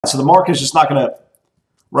So the market is just not going to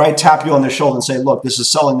tap you on the shoulder and say, look, this is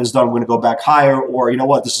selling, this is done, we're going to go back higher, or you know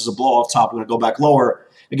what, this is a blow off top, we're going to go back lower.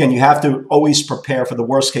 Again, you have to always prepare for the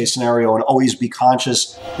worst case scenario and always be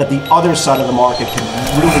conscious that the other side of the market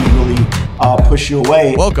can really push you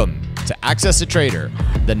away. Welcome to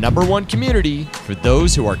AccessATrader, the #1 community for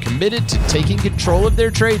those who are committed to taking control of their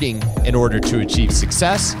trading in order to achieve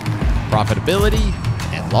success, profitability,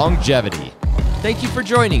 and longevity. Thank you for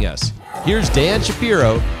joining us. Here's Dan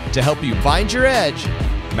Shapiro to help you find your edge,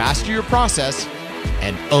 master your process,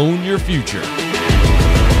 and own your future.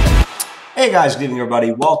 Hey guys, good evening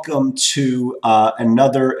everybody. Welcome to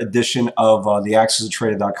another edition of the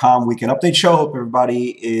AccessATrader.com Weekend Update Show. Hope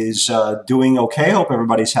everybody is doing okay. Hope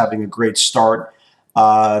everybody's having a great start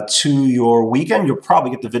to your weekend. You'll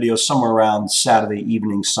probably get the video somewhere around Saturday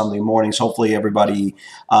evening, Sunday mornings. Hopefully everybody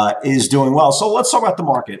is doing well. So let's talk about the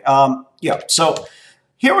market. So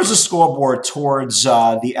here was the scoreboard towards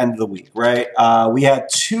the end of the week, right? We had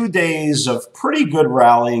 2 days of pretty good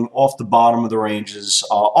rallying off the bottom of the ranges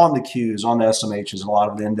on the Qs, on the SMHs, and a lot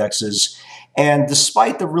of the indexes. And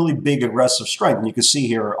despite the really big aggressive strength, and you can see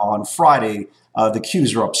here on Friday, the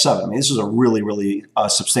Qs are up 7. I mean, this is a really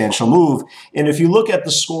substantial move. And if you look at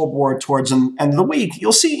the scoreboard towards the end of the week,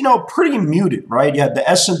 you'll see, pretty muted, right? You had the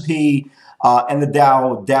S&P and the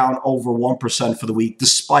Dow down over 1% for the week,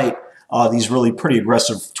 despite these really pretty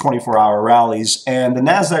aggressive 24-hour rallies. And the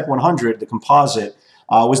NASDAQ 100, the composite,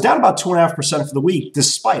 was down about 2.5% for the week,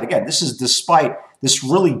 despite, again, this is despite this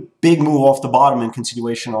really big move off the bottom and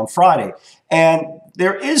continuation on Friday. And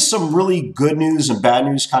there is some really good news and bad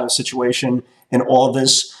news kind of situation in all of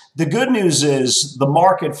this. The good news is the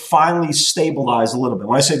market finally stabilized a little bit.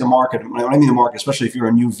 When I say the market, when I mean the market, especially if you're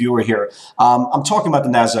a new viewer here, I'm talking about the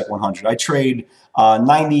NASDAQ 100. I trade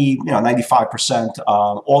 95%,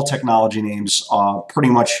 all technology names pretty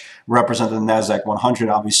much represent the NASDAQ 100,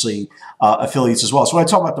 obviously affiliates as well. So when I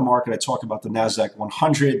talk about the market, I talk about the NASDAQ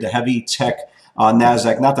 100, the heavy tech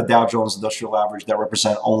NASDAQ, not the Dow Jones Industrial Average that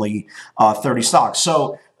represent only 30 stocks.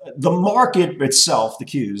 So the market itself, the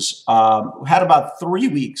Qs, had about 3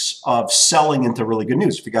 weeks of selling into really good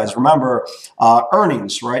news. If you guys remember,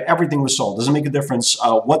 earnings, right? Everything was sold. Doesn't make a difference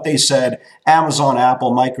what they said. Amazon,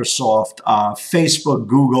 Apple, Microsoft, Facebook,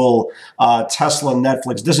 Google, Tesla,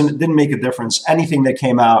 Netflix, didn't make a difference. Anything that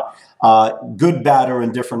came out, good, bad, or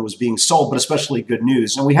indifferent, was being sold, but especially good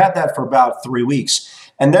news. And we had that for about 3 weeks.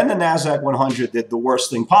 And then the NASDAQ 100 did the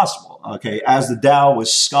worst thing possible, okay? As the Dow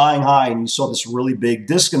was skying high and you saw this really big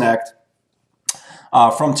disconnect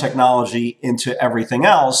from technology into everything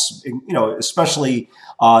else, especially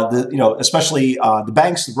the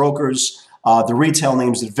banks, the brokers, the retail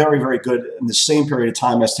names did very good in the same period of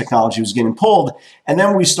time as technology was getting pulled. And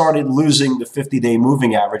then we started losing the 50-day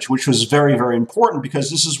moving average, which was very important because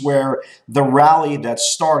this is where the rally that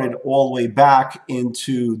started all the way back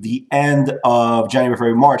into the end of January,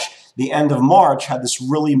 February, March. The end of March had this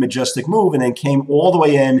really majestic move and then came all the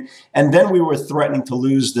way in. And then we were threatening to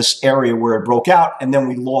lose this area where it broke out, and then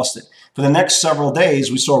we lost it. For the next several days,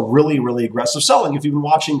 we saw really aggressive selling. If you've been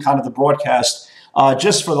watching kind of the broadcast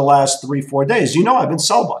just for the last 3-4 days, I've been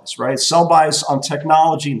sell bias, right? Sell bias on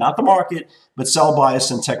technology, not the market, but sell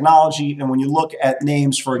bias in technology. And when you look at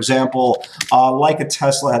names, for example, like a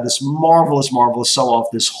Tesla had this marvelous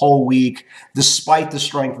sell-off this whole week, despite the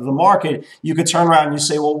strength of the market, you could turn around and you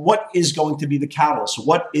say, well, what is going to be the catalyst?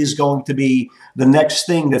 What is going to be the next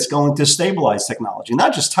thing that's going to stabilize technology?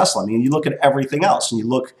 Not just Tesla. I mean, you look at everything else, and you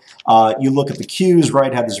look at the Qs,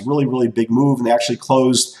 right? Had this really big move, and they actually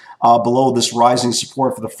closed below this rising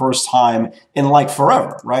support for the first time in like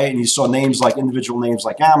forever, right? And you saw individual names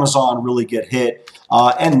like Amazon really get hit,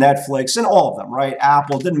 and Netflix, and all of them, right?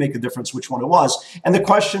 Apple, didn't make a difference which one it was. And the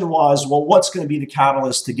question was, well, what's going to be the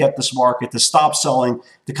catalyst to get this market to stop selling,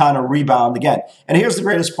 to kind of rebound again? And here's the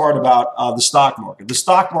greatest part about the stock market. The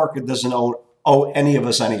stock market doesn't owe any of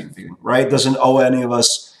us anything, right? Doesn't owe any of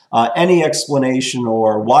us any explanation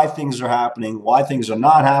or why things are happening, why things are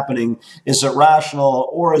not happening. Is it rational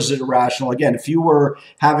or is it irrational? Again, if you were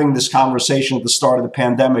having this conversation at the start of the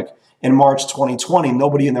pandemic in March 2020,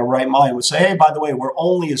 nobody in their right mind would say, hey, by the way, we're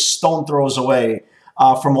only a stone throws away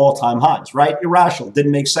from all-time highs, right? Irrational.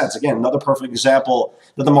 Didn't make sense. Again, another perfect example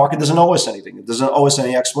that the market doesn't owe us anything. It doesn't owe us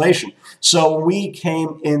any explanation. So when we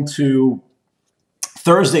came into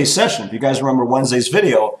Thursday's session, if you guys remember Wednesday's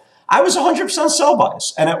video, I was 100% sell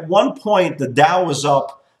bias. And at one point, the Dow was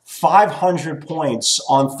up 500 points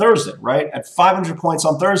on Thursday, right? At 500 points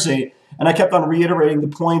on Thursday. And I kept on reiterating the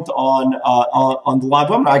point on the live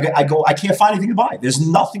webinar. I can't find anything to buy. There's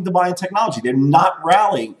nothing to buy in technology. They're not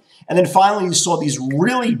rallying. And then finally, you saw these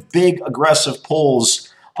really big aggressive pulls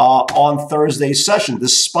on Thursday's session.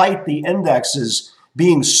 Despite the indexes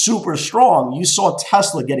being super strong, you saw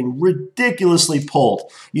Tesla getting ridiculously pulled.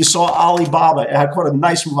 You saw Alibaba, it had quite a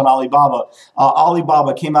nice move on Alibaba.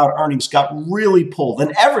 Alibaba came out earnings, got really pulled,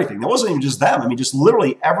 and everything. It wasn't even just them. I mean, just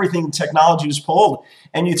literally everything technology was pulled.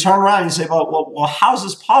 And you turn around and you say, well, how's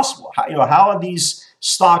this possible? How are these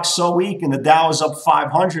stocks so weak? And the Dow is up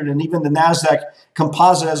 500, and even the NASDAQ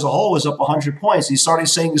composite as a whole is up 100 points. You started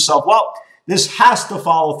saying to yourself, well, this has to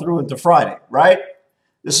follow through into Friday, right?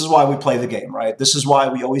 This is why we play the game, right? This is why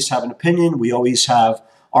we always have an opinion. We always have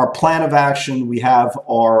our plan of action. We have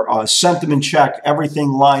our sentiment check,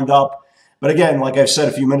 everything lined up. But again, like I said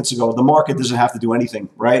a few minutes ago, the market doesn't have to do anything,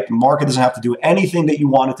 right? The market doesn't have to do anything that you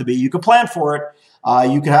want it to be. You can plan for it.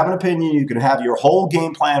 You can have an opinion. You can have your whole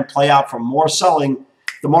game plan play out for more selling.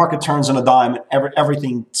 The market turns on a dime, and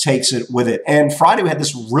everything takes it with it. And Friday, we had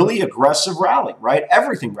this really aggressive rally, right?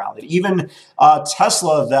 Everything rallied. Even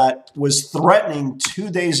Tesla, that was threatening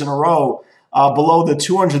 2 days in a row below the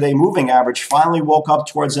 200-day moving average, finally woke up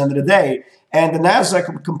towards the end of the day. And the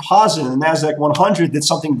NASDAQ composite and the NASDAQ 100 did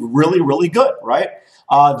something really, really good, right?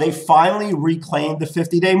 They finally reclaimed the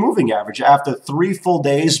 50-day moving average after 3 full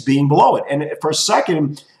days being below it. And for a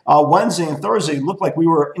second, Wednesday and Thursday looked like we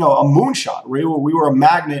were, a moonshot. We were a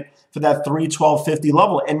magnet for that 312.50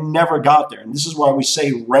 level and never got there. And this is why we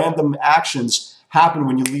say random actions happen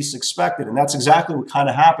when you least expect it. And that's exactly what kind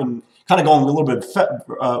of happened, kind of going a little bit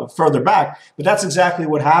further back. But that's exactly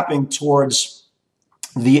what happened towards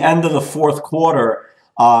the end of the fourth quarter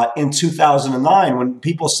in 2009, when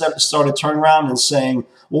people started turning around and saying,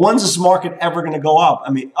 well, when's this market ever going to go up?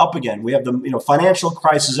 I mean, up again. We have the financial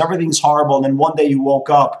crisis, everything's horrible, and then one day you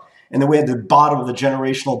woke up, and then we had the bottom of the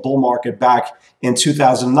generational bull market back in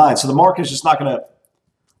 2009. So the market is just not going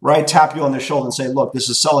to tap you on the shoulder and say, look, this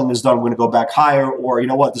is selling, this is done, we're going to go back higher, or you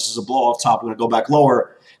know what, this is a blow off top, we're going to go back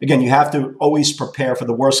lower. Again, you have to always prepare for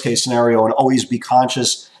the worst case scenario and always be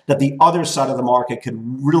conscious that the other side of the market could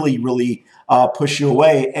really, really push you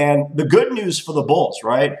away. And the good news for the bulls,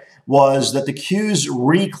 right, was that the Qs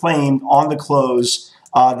reclaimed on the close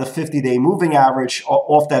the 50-day moving average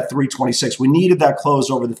off that 326. We needed that close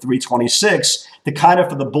over the 326 to kind of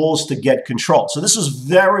for the bulls to get control. So this is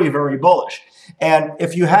very, very bullish. And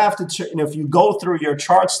if you have to, if you go through your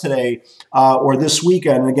charts today or this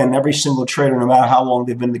weekend, and again, every single trader, no matter how long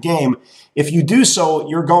they've been in the game, if you do so,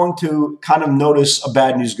 you're going to kind of notice a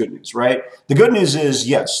bad news, good news, right? The good news is,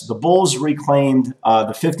 yes, the bulls reclaimed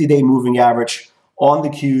the 50-day moving average on the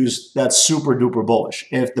Qs. That's super duper bullish.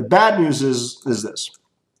 If the bad news is this,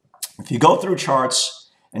 if you go through charts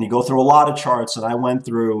and you go through a lot of charts, and I went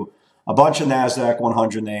through a bunch of NASDAQ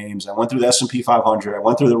 100 names. I went through the S&P 500. I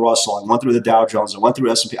went through the Russell. I went through the Dow Jones. I went through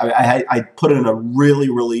S&P. I put in a really,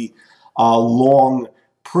 really long,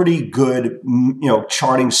 pretty good,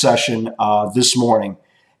 charting session this morning.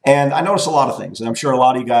 And I noticed a lot of things. And I'm sure a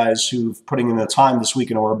lot of you guys who've putting in the time this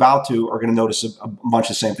weekend or are about to are going to notice a bunch of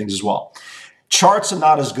the same things as well. Charts are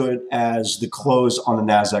not as good as the close on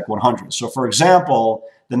the NASDAQ 100. So, for example,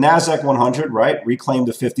 the NASDAQ 100, right, reclaimed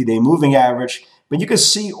the 50-day moving average. But you can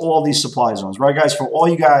see all these supply zones, right, guys? For all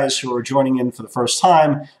you guys who are joining in for the first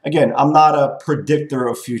time, again, I'm not a predictor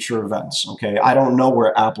of future events, okay? I don't know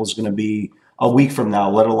where Apple's going to be a week from now,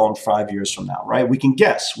 let alone 5 years from now, right? We can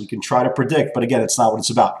guess, we can try to predict, but again, it's not what it's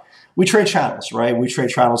about. We trade channels, right? We trade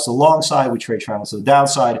channels to the long side, we trade channels to the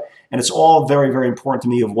downside, and it's all very, very important to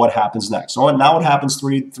me of what happens next. So now what happens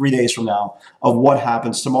three days from now, of what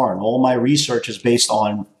happens tomorrow. And all my research is based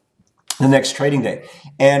on the next trading day.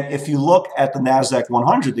 And if you look at the NASDAQ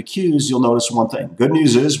 100, the Qs, you'll notice one thing. Good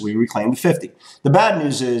news is we reclaimed the 50. The bad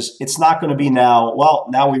news is it's not going to be now, well,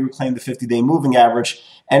 now we reclaim the 50-day moving average.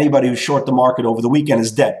 Anybody who short the market over the weekend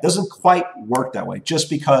is dead. It doesn't quite work that way. Just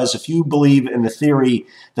because if you believe in the theory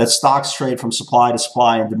that stocks trade from supply to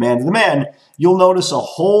supply and demand to demand, you'll notice a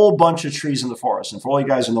whole bunch of trees in the forest. And for all you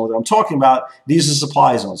guys who know what I'm talking about, these are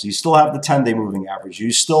supply zones. You still have the 10-day moving average.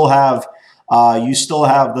 You still have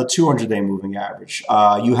the 200-day moving average.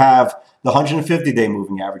 You have the 150-day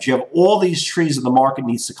moving average. You have all these trees that the market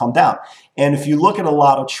needs to come down. And if you look at a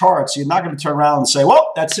lot of charts, you're not going to turn around and say,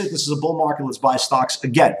 well, that's it. This is a bull market. Let's buy stocks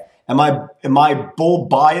again. Am I bull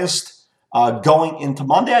biased going into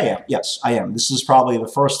Monday? I am. Yes, I am. This is probably the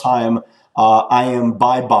first time I am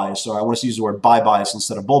buy biased, or I want to use the word buy biased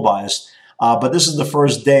instead of bull biased. But this is the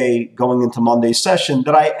first day going into Monday's session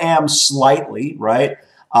that I am slightly, right,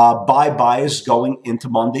 buy bias going into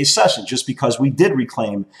Monday's session, just because we did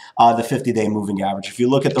reclaim the 50-day moving average. If you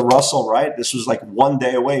look at the Russell, right, this was like 1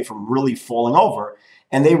 day away from really falling over.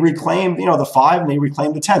 And they reclaimed, the 5 and they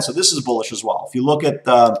reclaimed the 10. So this is bullish as well. If you look at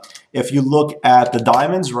the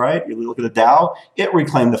diamonds, right, you look at the Dow, it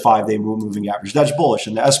reclaimed the 5-day moving average. That's bullish.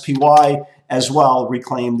 And the SPY as well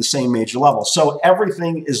reclaimed the same major level. So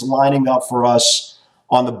everything is lining up for us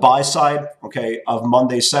on the buy side, okay, of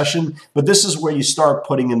Monday's session. But this is where you start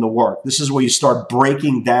putting in the work. This is where you start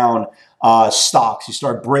breaking down stocks. You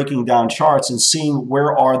start breaking down charts and seeing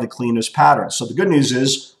where are the cleanest patterns. So the good news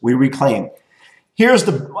is we reclaim. Here's I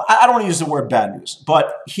don't want to use the word bad news,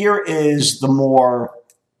 but here is the more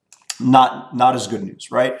not as good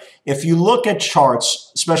news, right? If you look at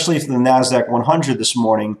charts, especially for the NASDAQ 100 this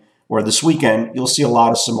morning or this weekend, you'll see a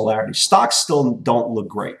lot of similarities. Stocks still don't look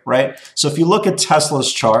great, right? So if you look at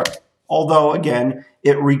Tesla's chart, although, again,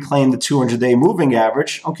 it reclaimed the 200-day moving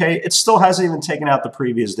average, okay, it still hasn't even taken out the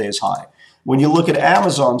previous day's high. When you look at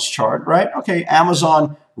Amazon's chart, right, okay,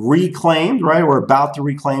 Amazon reclaimed, right, or about to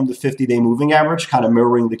reclaim the 50-day moving average, kind of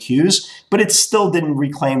mirroring the Qs, but it still didn't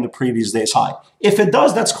reclaim the previous day's high. If it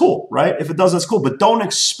does, that's cool, right? If it does, that's cool. But don't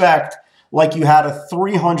expect like you had a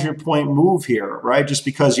 300-point move here, right, just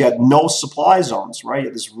because you had no supply zones, right? You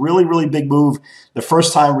had this really, really big move. The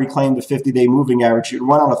first time reclaimed the 50-day moving average, you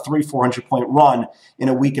went on a 400-point run in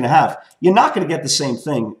a week and a half. You're not going to get the same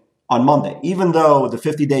thing on Monday. Even though the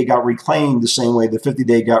 50-day got reclaimed the same way the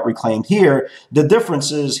 50-day got reclaimed here, the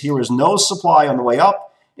difference is here is no supply on the way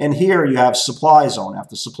up, and here you have supply zone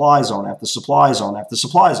after supply zone after supply zone after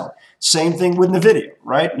supply zone. Same thing with NVIDIA,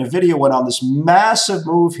 right? NVIDIA went on this massive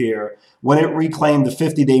move here when it reclaimed the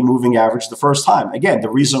 50-day moving average the first time. Again, the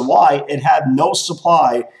reason why, it had no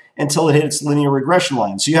supply until it hit its linear regression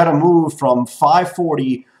line. So you had to move from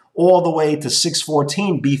 540 all the way to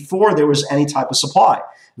 614 before there was any type of supply.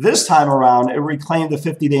 This time around, it reclaimed the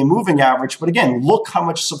 50-day moving average. But again, look how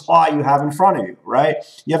much supply you have in front of you, right?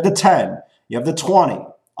 You have the 10, you have the 20,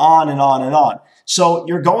 on and on and on. So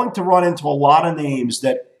you're going to run into a lot of names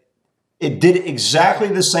that it did exactly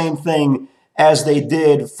the same thing as they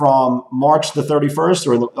did from March the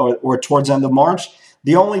 31st or towards the end of March.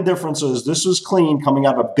 The only difference is this was clean coming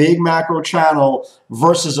out of a big macro channel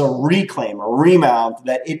versus a reclaim, a remount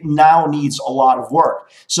that it now needs a lot of work.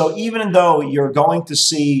 So even though you're going to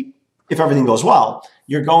see, if everything goes well,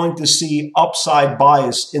 you're going to see upside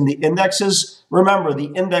bias in the indexes. Remember,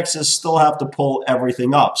 the indexes still have to pull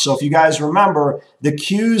everything up. So if you guys remember, the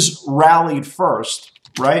Qs rallied first,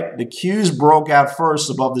 right? The Qs broke out first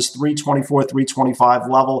above this 324, 325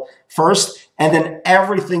 level first, and then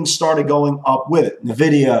everything started going up with it.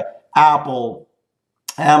 NVIDIA, Apple,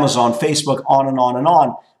 Amazon, Facebook, on and on and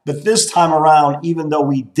on. But this time around, even though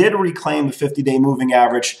we did reclaim the 50-day moving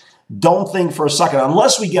average, don't think for a second,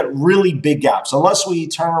 unless we get really big gaps, unless we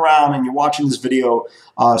turn around and you're watching this video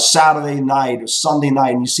Saturday night or Sunday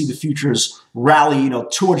night and you see the futures rally,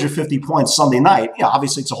 250 points Sunday night,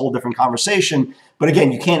 obviously it's a whole different conversation. But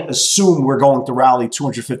again, you can't assume we're going to rally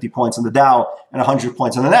 250 points on the Dow and 100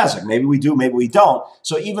 points on the NASDAQ. Maybe we do, maybe we don't.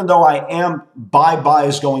 So even though I am buy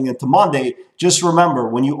bias going into Monday, just remember,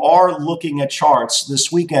 when you are looking at charts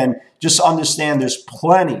this weekend, just understand there's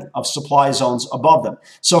plenty of supply zones above them.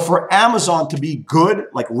 So for Amazon to be good,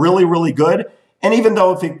 like really, really good, and even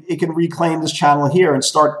though if it can reclaim this channel here and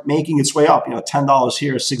start making its way up, $10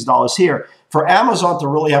 here, $6 here, for Amazon to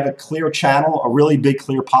really have a clear channel, a really big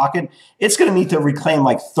clear pocket, it's going to need to reclaim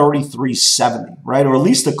like 33.70, right? Or at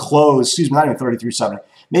least a close, excuse me, not even 33.70,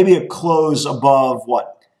 maybe a close above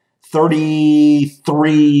what?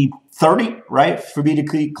 33.30, right? For me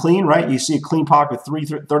to clean, right? You see a clean pocket of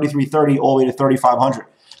 33.30 all the way to 3,500.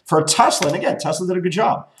 For Tesla, and again, Tesla did a good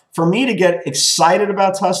job. For me to get excited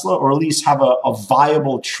about Tesla or at least have a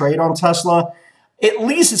viable trade on Tesla, at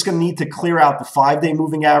least it's going to need to clear out the 5-day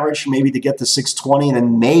moving average, maybe to get to 620 and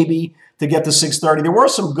then maybe to get to 630. There were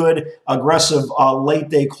some good, aggressive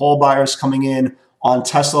late-day call buyers coming in on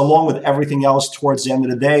Tesla along with everything else towards the end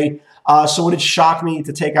of the day. So would it shock me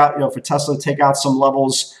to take out, for Tesla to take out some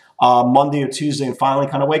levels Monday or Tuesday and finally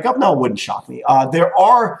kind of wake up? No, it wouldn't shock me. There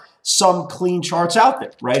are some clean charts out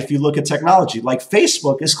there, right? If you look at technology, like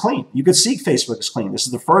Facebook is clean. You could see Facebook is clean. This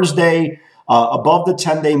is the first day above the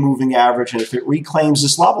 10-day moving average. And if it reclaims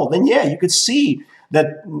this level, then yeah, you could see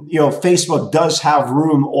that, Facebook does have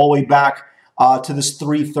room all the way back to this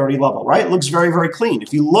 330 level, right? It looks very, very clean.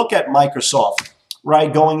 If you look at Microsoft,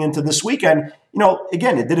 right, going into this weekend,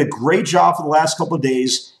 again, it did a great job for the last couple of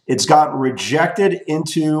days. It's gotten rejected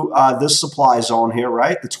into this supply zone here,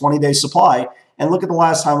 right? The 20-day supply. And look at the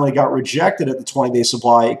last time when it got rejected at the 20-day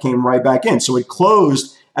supply, it came right back in. So it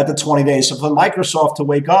closed at the 20 days. So for Microsoft to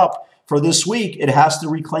wake up for this week, it has to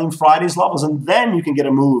reclaim Friday's levels, and then you can get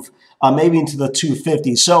a move maybe into the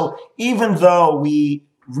 250. So even though we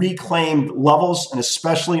reclaimed levels, and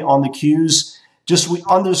especially on the Qs, just we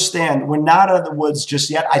understand we're not out of the woods just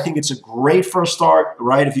yet. I think it's a great first start,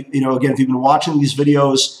 right? If again, if you've been watching these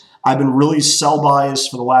videos, I've been really sell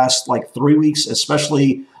biased for the last like 3 weeks,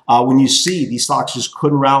 especially when you see these stocks just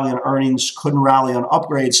couldn't rally on earnings, couldn't rally on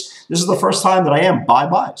upgrades. This is the first time that I am buy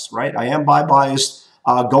biased, right? I am buy biased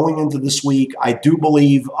going into this week. I do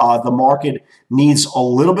believe the market needs a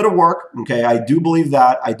little bit of work. Okay, I do believe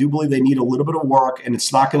that. I do believe they need a little bit of work, and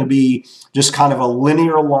it's not going to be just kind of a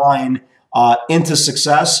linear line into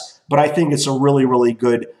success, but I think it's a really, really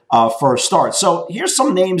good first start. So here's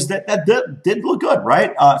some names that did look good,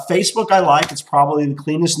 right? Facebook I like. It's probably the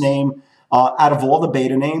cleanest name out of all the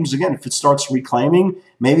beta names. Again, if it starts reclaiming,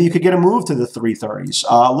 maybe you could get a move to the 330s.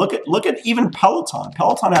 Look at even Peloton.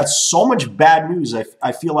 Peloton had so much bad news.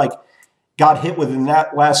 I feel like got hit within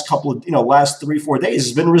that last couple of, last 3-4 days.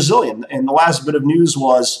 It's been resilient. And the last bit of news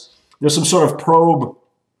was there's some sort of probe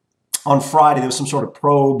on Friday. There was some sort of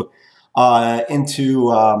probe into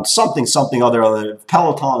something other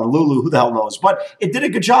Peloton, Lulu, who the hell knows? But it did a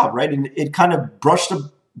good job, right? And it kind of brushed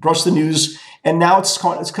the news, and now it's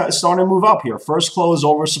starting to move up here. First close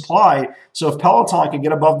oversupply. So if Peloton can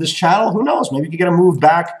get above this channel, who knows? Maybe you can get a move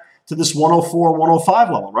back to this 104, 105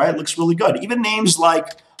 level, right? It looks really good. Even names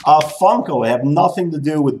like Funko have nothing to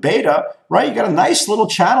do with beta, right? You got a nice little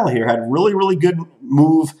channel here, had really, really good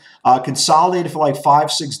move, consolidated for like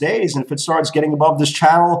 5-6 days. And if it starts getting above this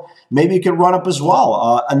channel, maybe it could run up as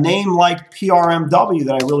well. A name like PRMW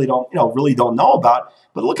that I really don't know about,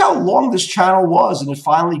 but look how long this channel was, and it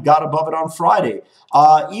finally got above it on Friday.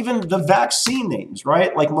 Even the vaccine names,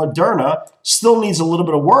 right? Like Moderna still needs a little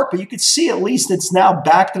bit of work, but you could see at least it's now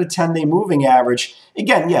back to the 10-day moving average.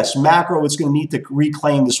 Again, yes, macro, it's going to need to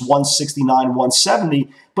reclaim this 169, 170,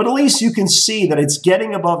 but at least you can see that it's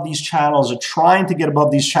getting above these channels or trying to get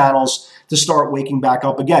above these channels to start waking back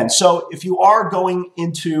up again. So if you are going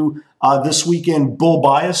into this weekend bull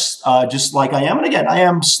biased, just like I am, and again, I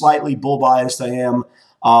am slightly bull biased, I am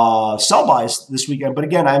sell biased this weekend, but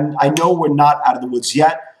again, I know we're not out of the woods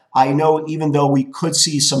yet. I know even though we could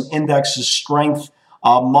see some indexes strength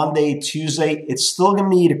Monday, Tuesday, it's still going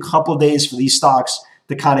to need a couple of days for these stocks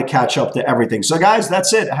to kind of catch up to everything. So guys,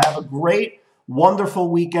 that's it. Have a great, wonderful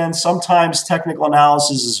weekend. Sometimes technical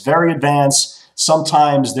analysis is very advanced.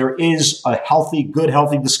 Sometimes there is a good,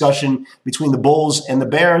 healthy discussion between the bulls and the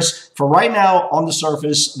bears. For right now, on the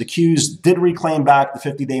surface, the Qs did reclaim back the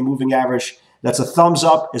 50-day moving average. That's a thumbs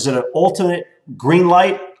up. Is it an alternate green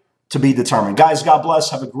light? To be determined. Guys, God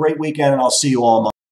bless. Have a great weekend, and I'll see you all Monday.